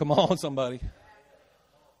people. Come on, somebody.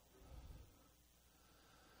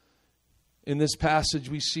 In this passage,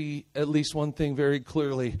 we see at least one thing very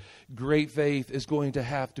clearly. Great faith is going to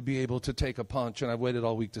have to be able to take a punch, and I've waited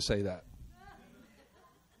all week to say that.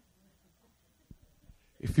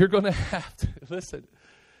 If you're going to have to, listen,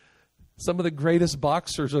 some of the greatest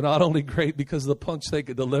boxers are not only great because of the punch they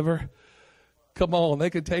could deliver. Come on,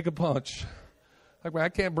 they could take a punch. Like, I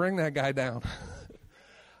can't bring that guy down.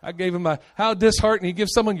 I gave him how disheartening. You give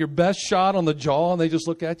someone your best shot on the jaw and they just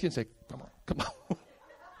look at you and say, come on.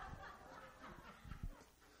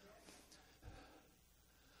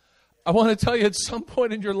 I want to tell you, at some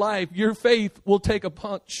point in your life, your faith will take a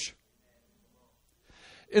punch.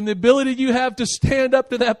 And the ability you have to stand up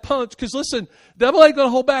to that punch. Because listen, the devil ain't going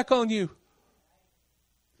to hold back on you.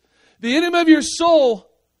 The enemy of your soul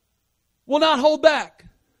will not hold back.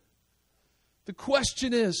 The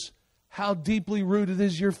question is, how deeply rooted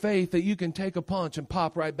is your faith that you can take a punch and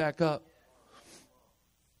pop right back up?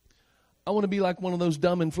 I want to be like one of those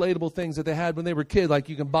dumb inflatable things that they had when they were kids. Like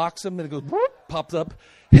you can box them and it goes, whoop, pops up,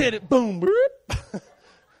 hit it, boom.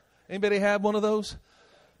 Anybody have one of those?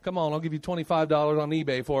 Come on, I'll give you $25 on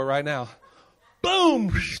eBay for it right now.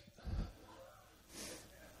 Boom!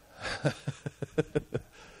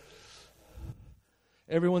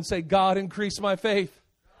 Everyone say, God, increase my faith.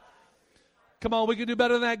 Come on, we can do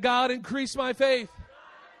better than that. God, increase my faith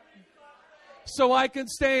so I can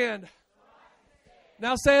stand.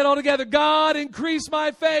 Now say it all together. God, increase my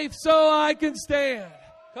faith so I can stand.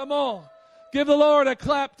 Come on. Give the Lord a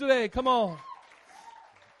clap today. Come on.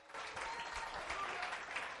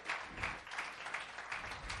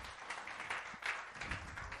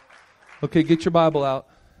 Okay, get your Bible out.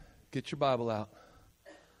 Get your Bible out.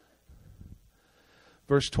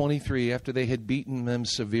 Verse 23, after they had beaten them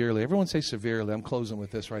severely. Everyone say severely. I'm closing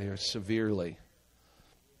with this right here. Severely.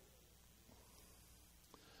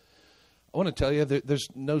 I want to tell you, there's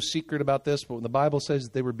no secret about this, but when the Bible says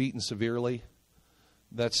they were beaten severely,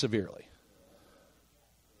 that's severely.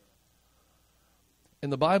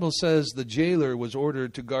 And the Bible says the jailer was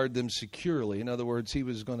ordered to guard them securely. In other words, he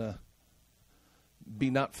was going to be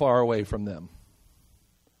not far away from them.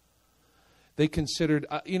 They considered,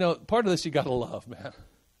 part of this you got to love, man.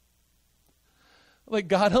 Like,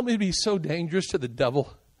 God, help me to be so dangerous to the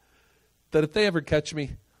devil that if they ever catch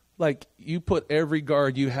me, like, you put every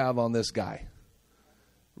guard you have on this guy.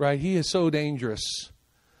 Right? He is so dangerous.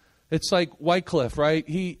 It's like Wycliffe, right?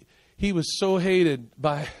 He was so hated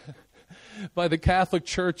by the Catholic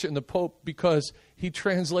Church and the Pope because he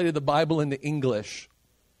translated the Bible into English.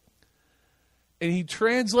 And he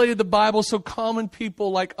translated the Bible so common people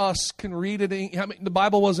like us can read it. The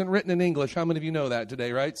Bible wasn't written in English. How many of you know that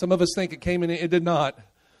today, right? Some of us think it came in, it did not.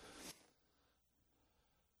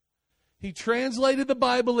 He translated the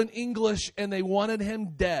Bible in English and they wanted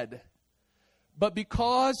him dead. But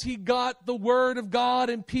because he got the Word of God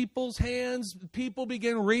in people's hands, people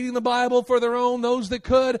began reading the Bible for their own, those that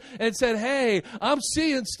could, and said, hey, I'm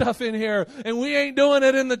seeing stuff in here, and we ain't doing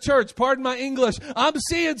it in the church. Pardon my English. I'm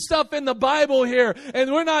seeing stuff in the Bible here, and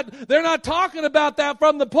they're not talking about that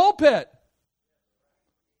from the pulpit.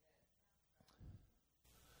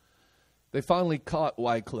 They finally caught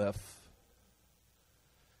Wycliffe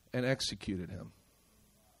and executed him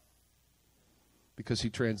because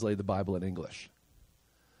he translated the Bible in English.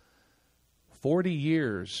 40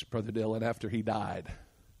 years, Brother Dylan, after he died,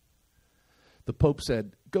 the Pope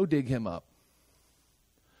said, go dig him up.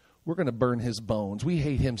 We're going to burn his bones. We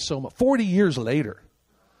hate him so much. 40 years later.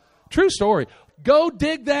 True story. Go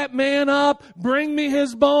dig that man up. Bring me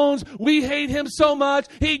his bones. We hate him so much.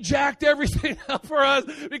 He jacked everything up for us.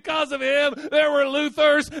 Because of him, there were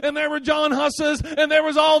Luthers and there were John Husses and there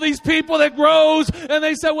was all these people that rose and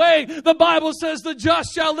they said, wait, the Bible says the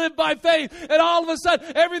just shall live by faith. And all of a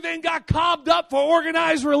sudden, everything got cobbed up for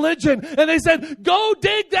organized religion. And they said, go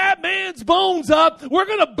dig that man's bones up. We're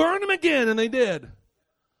going to burn him again. And they did.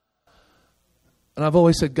 And I've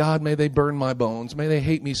always said, God, may they burn my bones. May they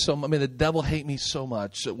hate me so much. May the devil hate me so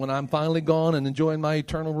much that when I'm finally gone and enjoying my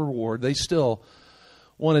eternal reward, they still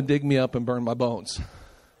want to dig me up and burn my bones.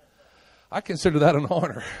 I consider that an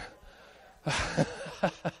honor.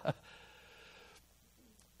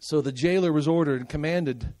 So the jailer was ordered and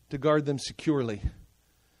commanded to guard them securely.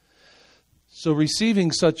 So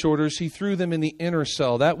receiving such orders, he threw them in the inner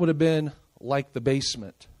cell. That would have been like the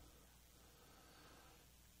basement.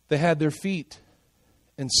 They had their feet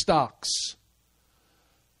in stocks.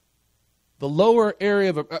 The lower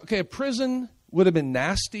area of a prison would have been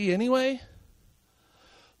nasty anyway.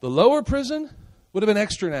 The lower prison would have been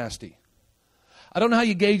extra nasty. I don't know how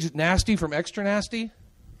you gauge nasty from extra nasty.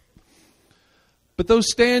 But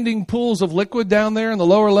those standing pools of liquid down there in the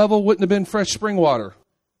lower level wouldn't have been fresh spring water.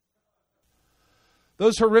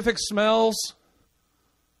 Those horrific smells,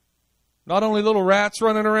 not only little rats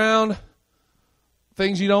running around,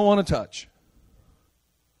 things you don't want to touch.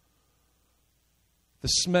 The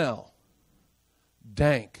smell,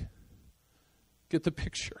 dank. Get the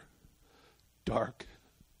picture. Dark.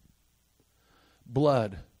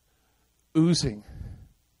 Blood oozing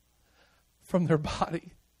from their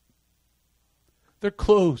body. Their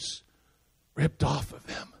clothes ripped off of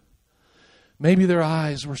them. Maybe their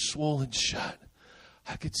eyes were swollen shut.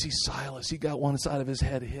 I could see Silas. He got one side of his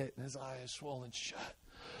head hit and his eye is swollen shut.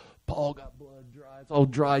 Paul got blood dry. It's all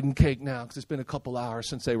dried and caked now because it's been a couple hours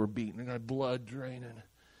since they were beaten. They got blood draining.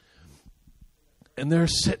 And they're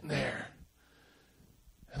sitting there.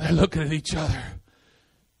 And they're looking at each other.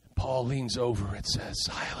 And Paul leans over and says,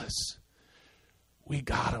 Silas, we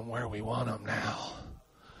got him where we want him now.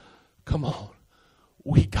 Come on.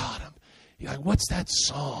 We got him. You're like, what's that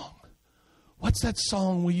song? What's that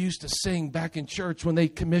song we used to sing back in church when they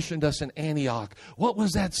commissioned us in Antioch? What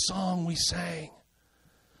was that song we sang?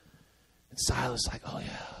 And Silas like, oh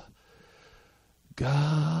yeah.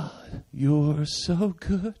 God, you're so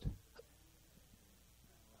good.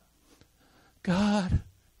 God,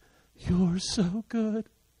 you're so good.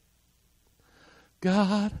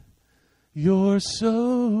 God, you're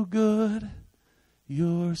so good.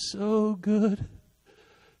 You're so good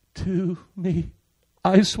to me.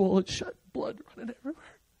 Eyes swollen shut, blood running everywhere.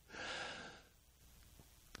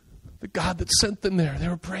 The God that sent them there, they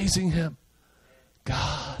were praising him.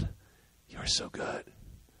 God, you're so good.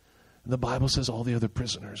 And the Bible says all the other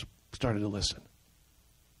prisoners started to listen.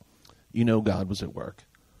 You know God was at work.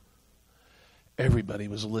 Everybody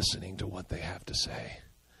was listening to what they have to say.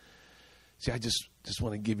 See, I just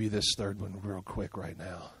want to give you this third one real quick right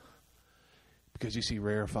now. Because you see,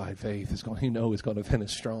 rarefied faith is going, it's going to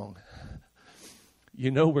finish strong.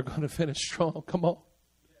 We're going to finish strong. Come on.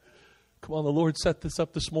 Come on, the Lord set this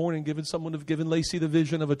up this morning, given Lacey the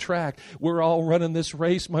vision of a track. We're all running this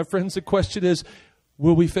race. My friends, the question is,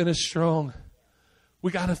 will we finish strong?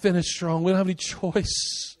 We got to finish strong. We don't have any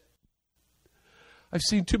choice. I've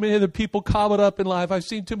seen too many other people caught up in life. I've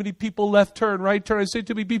seen too many people left turn, right turn. I've seen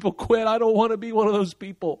too many people quit. I don't want to be one of those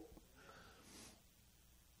people.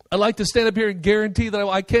 I'd like to stand up here and guarantee that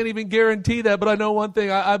I can't even guarantee that, but I know one thing.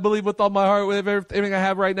 I believe with all my heart, with everything I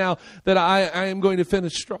have right now, that I am going to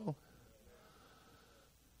finish strong.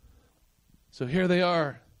 So here they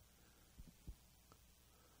are.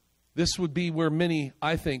 This would be where many,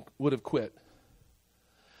 I think, would have quit.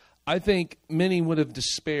 I think many would have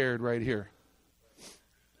despaired right here.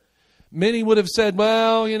 Many would have said,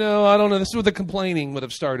 well, I don't know. This is where the complaining would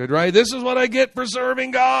have started, right? This is what I get for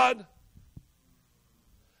serving God.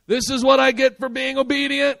 This is what I get for being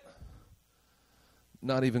obedient.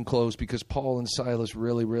 Not even close, because Paul and Silas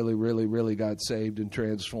really, really, really, really got saved and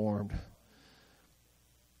transformed.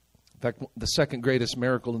 In fact, the second greatest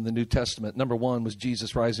miracle in the New Testament, number one, was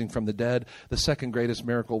Jesus rising from the dead. The second greatest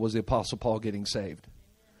miracle was the Apostle Paul getting saved.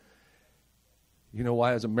 You know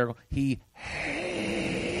why it was a miracle? He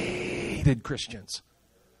hated Christians.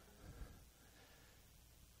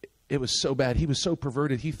 It was so bad. He was so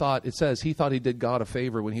perverted. He thought he did God a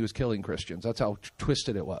favor when he was killing Christians. That's how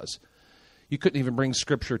twisted it was. You couldn't even bring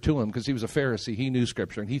Scripture to him because he was a Pharisee. He knew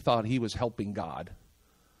Scripture, and he thought he was helping God.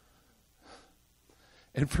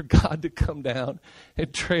 And for God to come down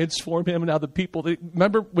and transform him, and now the people,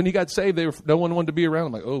 remember when he got saved, no one wanted to be around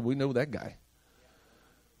him. Like, oh, we know that guy.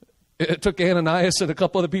 It took Ananias and a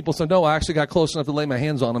couple other people said, no, I actually got close enough to lay my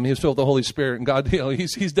hands on him. He was filled with the Holy Spirit, and God,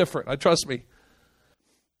 he's different. Trust me.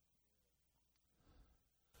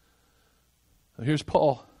 Here's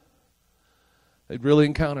Paul. They'd really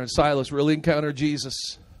encountered Silas, really encountered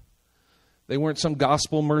Jesus. They weren't some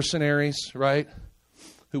gospel mercenaries, right?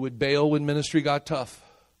 Who would bail when ministry got tough.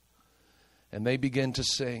 And they begin to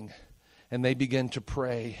sing. And they begin to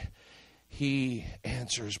pray. He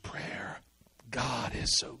answers prayer. God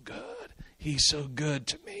is so good. He's so good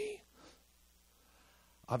to me.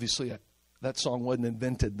 Obviously, that song wasn't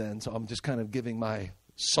invented then, so I'm just kind of giving my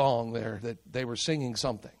song there that they were singing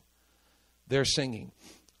something. They're singing.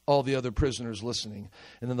 All the other prisoners listening.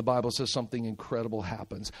 And then the Bible says something incredible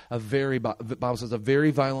happens. The Bible says a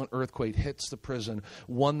very violent earthquake hits the prison,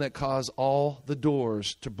 one that caused all the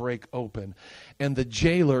doors to break open. And the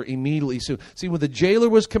jailer immediately, see, when the jailer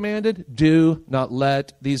was commanded, do not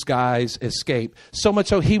let these guys escape. So much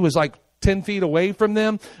so he was like 10 feet away from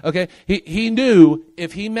them. Okay, he knew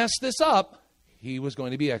if he messed this up, he was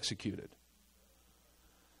going to be executed.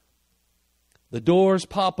 The doors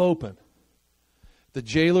pop open. The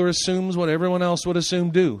jailer assumes what everyone else would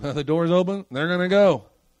assume do. The door's open, they're going to go.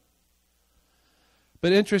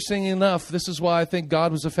 But interesting enough, this is why I think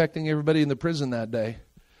God was affecting everybody in the prison that day.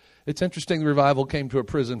 It's interesting the revival came to a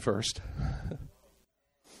prison first.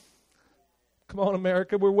 Come on,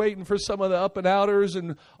 America, we're waiting for some of the up and outers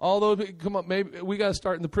and all those. Come on, maybe we got to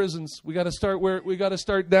start in the prisons. We got to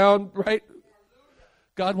start down, right?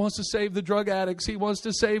 God wants to save the drug addicts. He wants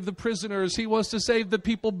to save the prisoners. He wants to save the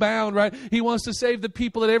people bound, right? He wants to save the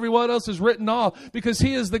people that everyone else has written off, because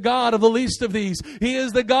He is the God of the least of these. He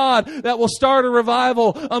is the God that will start a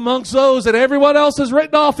revival amongst those that everyone else has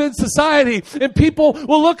written off in society. And people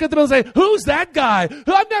will look at them and say, who's that guy?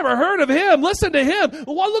 I've never heard of him. Listen to him.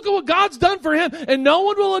 Well, look at what God's done for him. And no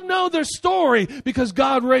one will know their story because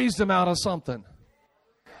God raised him out of something.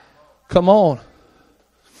 Come on.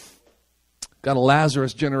 Got a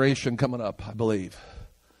Lazarus generation coming up, I believe.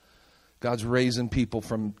 God's raising people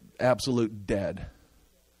from absolute dead.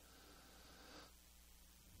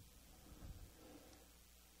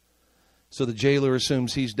 So the jailer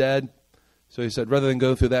assumes he's dead. So he said, rather than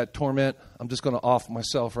go through that torment, I'm just going to off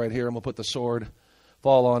myself right here. I'm going to put the sword,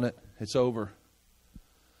 fall on it. It's over.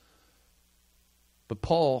 But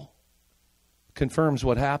Paul confirms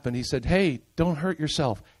what happened. He said, hey, don't hurt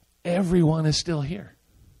yourself. Everyone is still here.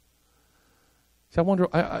 So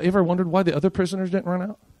I ever wondered why the other prisoners didn't run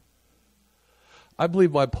out? I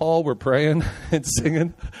believe why Paul were praying and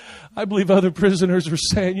singing. I believe other prisoners were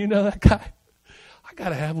saying, you know, that guy, I got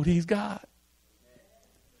to have what he's got.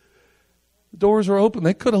 The doors were open.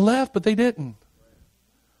 They could have left, but they didn't.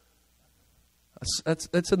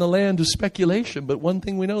 That's in the land of speculation. But one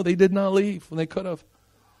thing we know, they did not leave when they could have.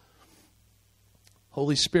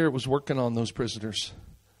 Holy Spirit was working on those prisoners.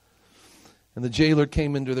 And the jailer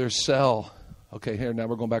came into their cell. Okay, here, now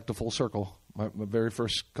we're going back to full circle. My very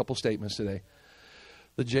first couple statements today.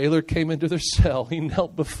 The jailer came into their cell. He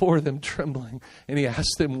knelt before them trembling, and he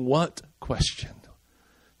asked them what question?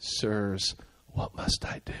 Sirs, what must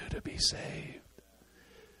I do to be saved?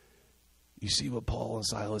 You see what Paul and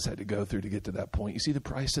Silas had to go through to get to that point. You see the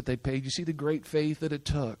price that they paid. You see the great faith that it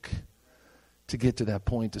took to get to that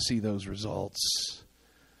point, to see those results.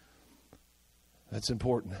 That's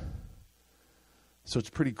important. So it's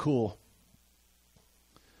pretty cool.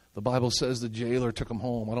 The Bible says the jailer took them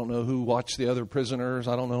home. I don't know who watched the other prisoners.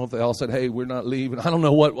 I don't know if they all said, hey, we're not leaving. I don't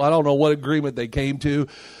know what agreement they came to.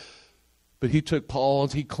 But he took Paul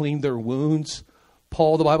and he cleaned their wounds.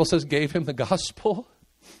 Paul, the Bible says, gave him the gospel.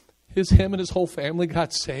 Him and his whole family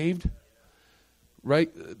got saved. Right?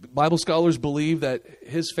 Bible scholars believe that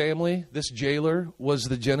his family, this jailer, was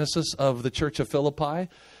the genesis of the church of Philippi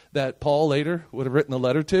that Paul later would have written a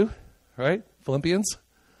letter to. Right? Philippians.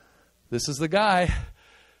 This is the guy.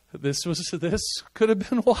 This could have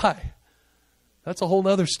been why. That's a whole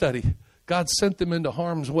other study. God sent them into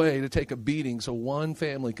harm's way to take a beating so one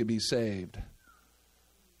family could be saved.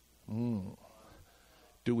 Do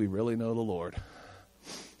we really know the Lord?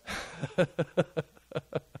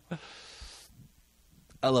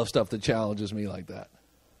 I love stuff that challenges me like that.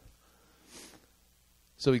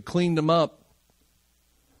 So he cleaned them up.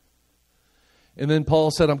 And then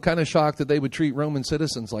Paul said, I'm kind of shocked that they would treat Roman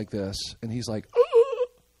citizens like this. And he's like,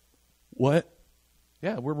 what?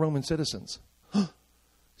 Yeah, we're Roman citizens.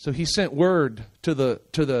 So he sent word to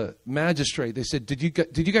the magistrate. They said, did you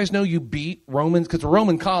guys know you beat Romans? Because it's a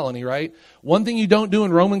Roman colony, right? One thing you don't do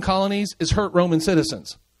in Roman colonies is hurt Roman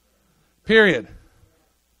citizens. Period.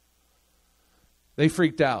 They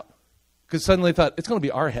freaked out because suddenly they thought, it's going to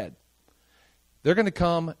be our head. They're going to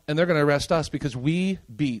come and they're going to arrest us because we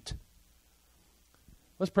beat.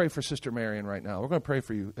 Let's pray for Sister Marion right now. We're going to pray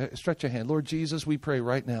for you. Stretch your hand. Lord Jesus, we pray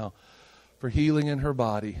right now for healing in her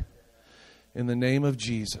body. In the name of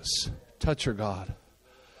Jesus. Touch her, God.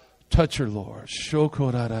 Touch her, Lord.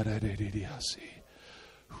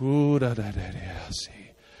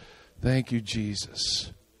 Thank you,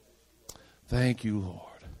 Jesus. Thank you, Lord.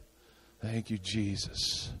 Thank you,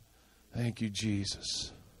 Jesus. Thank you,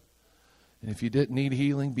 Jesus. And if you didn't need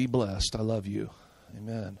healing, be blessed. I love you.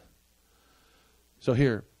 Amen. So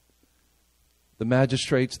here, the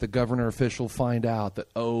magistrates, the governor official find out that,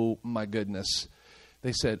 oh my goodness.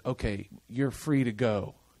 They said, okay, you're free to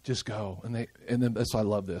go. Just go. And then that's why I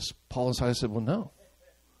love this. Paul and Silas said, well, no.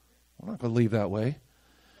 We're not going to leave that way.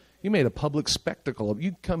 You made a public spectacle of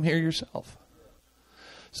you. Come here yourself.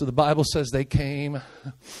 So the Bible says they came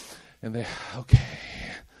and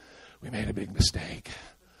we made a big mistake.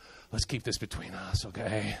 Let's keep this between us,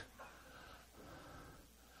 okay?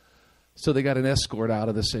 So they got an escort out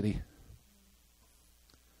of the city.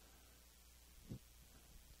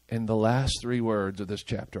 And the last three words of this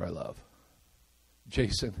chapter I love.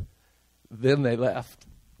 Jason, then they left.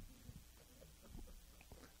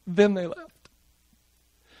 Then they left.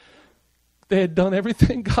 They had done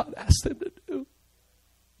everything God asked them to do.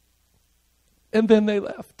 And then they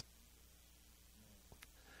left.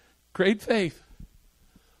 Great faith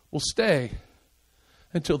will stay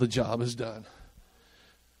until the job is done.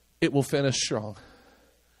 It will finish strong.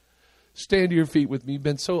 Stand to your feet with me. You've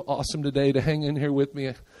been so awesome today to hang in here with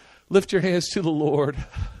me. Lift your hands to the Lord.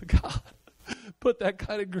 God, put that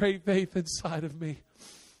kind of great faith inside of me.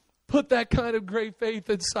 Put that kind of great faith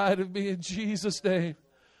inside of me in Jesus' name.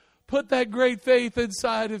 Put that great faith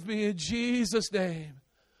inside of me in Jesus' name.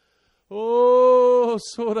 Oh,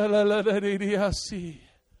 hallelujah,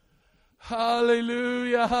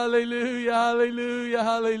 hallelujah, hallelujah,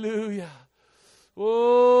 hallelujah.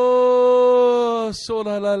 Oh,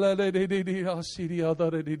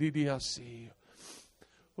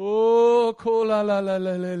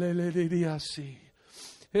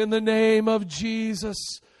 in the name of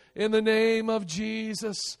Jesus, in the name of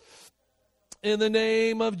Jesus, in the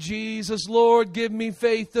name of Jesus, Lord, give me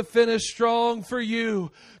faith to finish strong for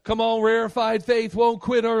you. Come on, rarefied faith won't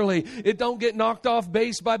quit early. It don't get knocked off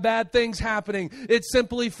base by bad things happening. It's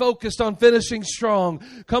simply focused on finishing strong.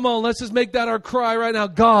 Come on, let's just make that our cry right now.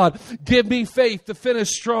 God, give me faith to finish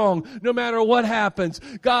strong no matter what happens.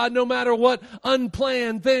 God, no matter what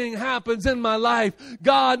unplanned thing happens in my life.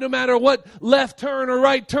 God, no matter what left turn or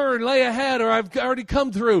right turn lay ahead or I've already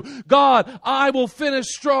come through. God, I will finish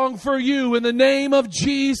strong for you in the the name of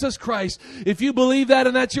Jesus Christ. If you believe that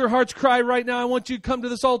and that's your heart's cry right now, I want you to come to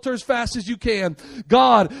this altar as fast as you can.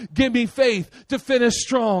 God, give me faith to finish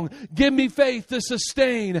strong. Give me faith to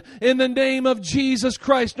sustain in the name of Jesus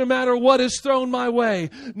Christ, no matter what is thrown my way,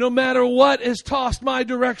 no matter what is tossed my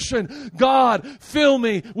direction. God, fill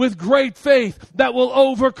me with great faith that will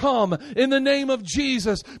overcome in the name of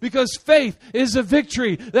Jesus, because faith is a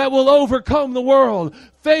victory that will overcome the world.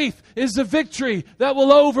 Faith is the victory that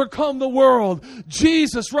will overcome the world.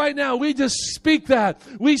 Jesus, right now, we just speak that.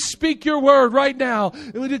 We speak your word right now.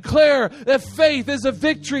 And we declare that faith is a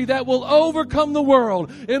victory that will overcome the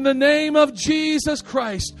world. In the name of Jesus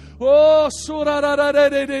Christ. Oh,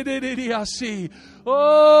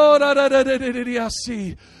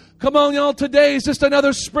 come on, y'all. Today is just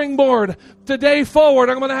another springboard. Today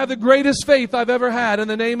forward, I'm going to have the greatest faith I've ever had in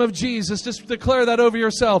the name of Jesus. Just declare that over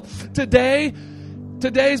yourself.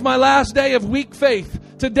 Today's my last day of weak faith.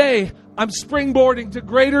 Today, I'm springboarding to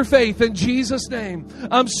greater faith in Jesus' name.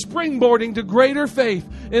 I'm springboarding to greater faith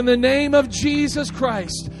in the name of Jesus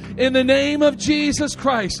Christ. In the name of Jesus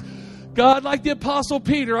Christ. God, like the Apostle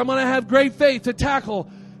Peter, I'm going to have great faith to tackle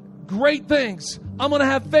great things. I'm going to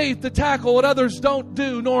have faith to tackle what others don't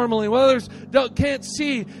do normally, what others can't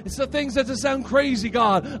see. It's the things that just sound crazy,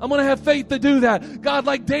 God. I'm going to have faith to do that. God,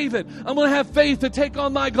 like David, I'm going to have faith to take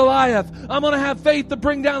on my Goliath. I'm going to have faith to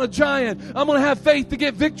bring down a giant. I'm going to have faith to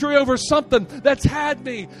get victory over something that's had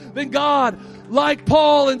me. Then God, like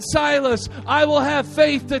Paul and Silas, I will have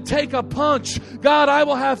faith to take a punch. God, I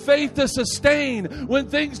will have faith to sustain when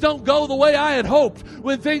things don't go the way I had hoped,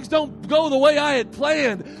 when things don't go the way I had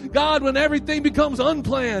planned. God, when everything becomes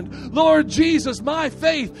unplanned. Lord Jesus, my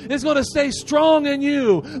faith is going to stay strong in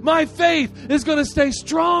you. My faith is going to stay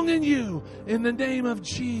strong in you. In the name of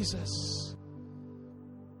Jesus.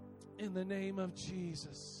 In the name of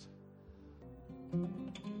Jesus.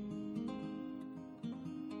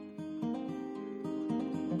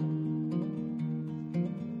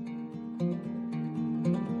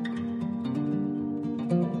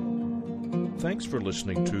 Thanks for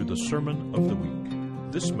listening to the Sermon of the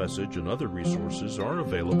Week. This message and other resources are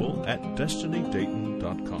available at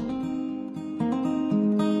destinydayton.com.